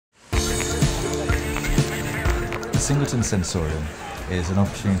Singleton Sensorium is an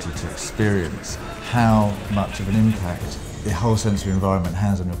opportunity to experience how much of an impact the whole sensory environment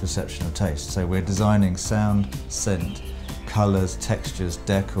has on your perception of taste. So we're designing sound, scent, colours, textures,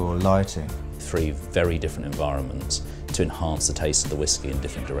 decor, lighting. 3 very different environments to enhance the taste of the whisky in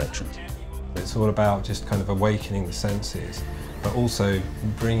different directions. It's all about just kind of awakening the senses, but also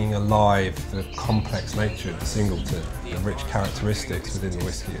bringing alive the complex nature of the Singleton, the rich characteristics within the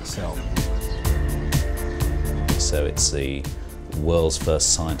whisky itself. So it's the world's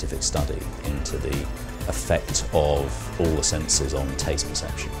first scientific study into the effect of all the senses on taste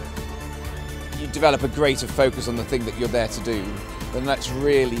perception. You develop a greater focus on the thing that you're there to do, then let's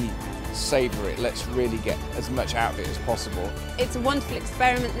really savour it, let's really get as much out of it as possible. It's a wonderful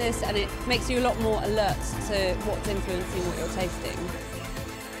experiment, this, and it makes you a lot more alert to what's influencing what you're tasting.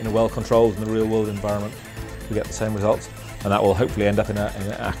 In a well-controlled and the real-world environment, we get the same results, and that will hopefully end up in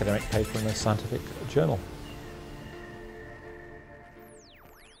an academic paper in a scientific journal.